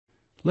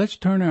Let's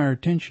turn our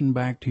attention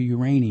back to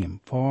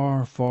uranium,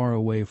 far, far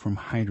away from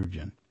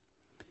hydrogen.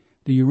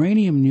 The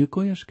uranium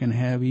nucleus can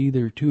have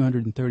either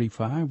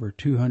 235 or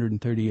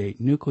 238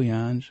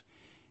 nucleons,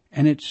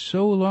 and it's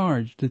so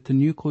large that the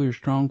nuclear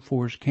strong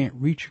force can't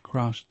reach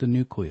across the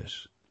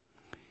nucleus.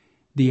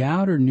 The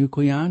outer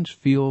nucleons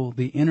feel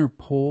the inner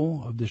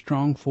pull of the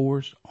strong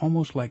force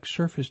almost like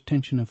surface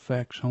tension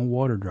effects on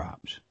water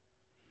drops.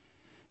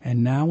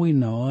 And now we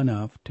know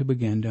enough to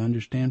begin to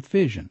understand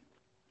fission.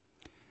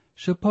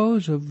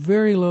 Suppose a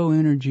very low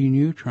energy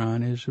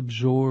neutron is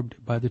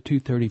absorbed by the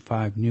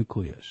 235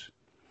 nucleus.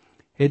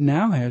 It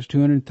now has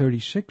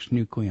 236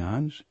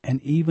 nucleons, an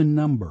even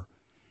number,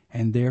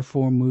 and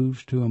therefore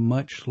moves to a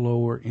much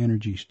lower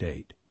energy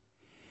state.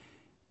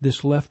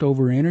 This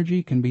leftover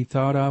energy can be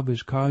thought of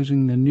as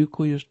causing the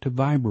nucleus to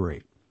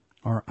vibrate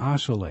or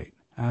oscillate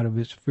out of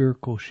its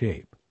spherical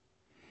shape.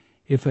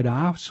 If it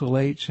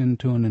oscillates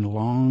into an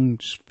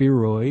elonged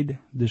spheroid,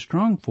 the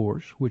strong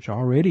force, which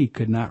already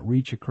could not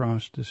reach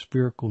across the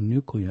spherical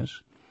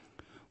nucleus,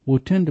 will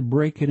tend to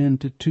break it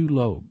into two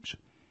lobes,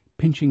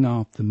 pinching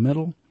off the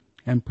middle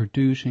and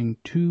producing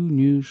two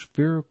new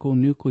spherical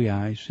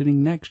nuclei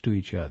sitting next to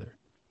each other.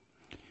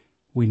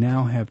 We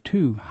now have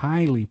two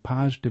highly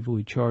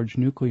positively charged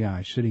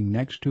nuclei sitting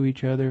next to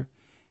each other,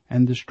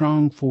 and the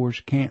strong force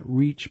can't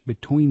reach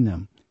between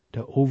them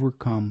to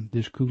overcome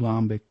this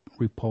Coulombic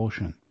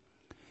repulsion.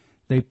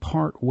 They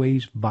part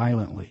ways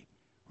violently,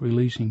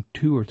 releasing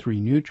 2 or 3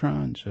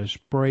 neutrons, a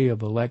spray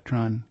of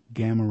electron,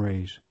 gamma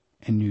rays,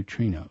 and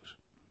neutrinos.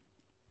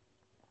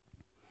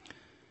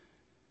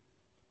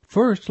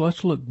 First,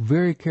 let's look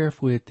very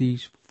carefully at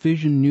these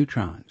fission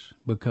neutrons,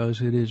 because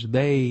it is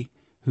they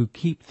who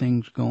keep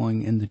things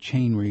going in the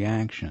chain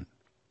reaction.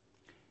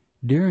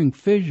 During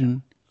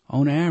fission,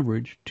 on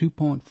average,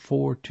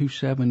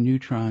 2.427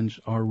 neutrons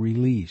are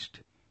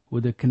released,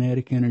 with a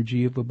kinetic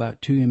energy of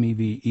about 2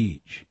 MeV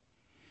each.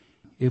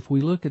 If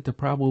we look at the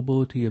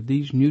probability of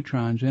these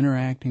neutrons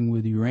interacting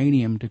with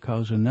uranium to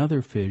cause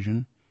another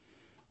fission,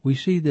 we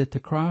see that the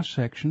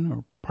cross-section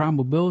or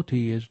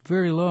probability is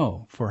very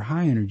low for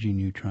high-energy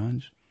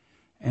neutrons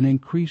and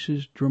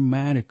increases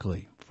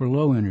dramatically for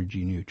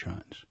low-energy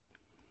neutrons.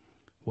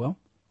 Well,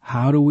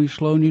 how do we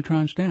slow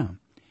neutrons down?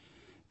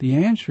 The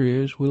answer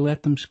is we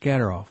let them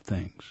scatter off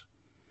things.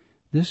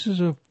 This is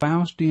a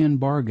Faustian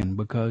bargain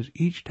because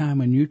each time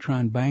a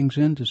neutron bangs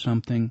into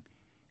something,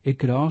 it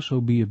could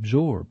also be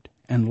absorbed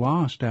and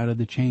lost out of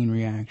the chain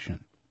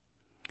reaction.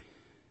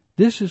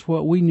 This is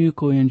what we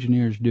nuclear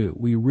engineers do.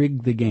 We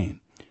rig the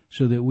game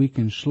so that we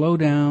can slow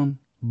down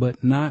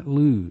but not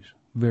lose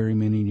very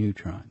many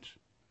neutrons.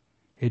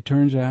 It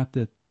turns out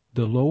that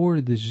the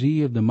lower the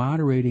Z of the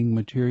moderating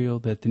material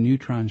that the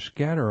neutrons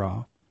scatter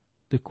off,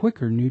 the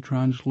quicker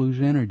neutrons lose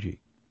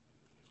energy.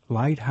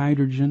 Light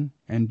hydrogen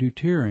and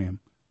deuterium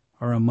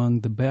are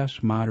among the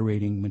best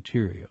moderating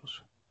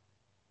materials.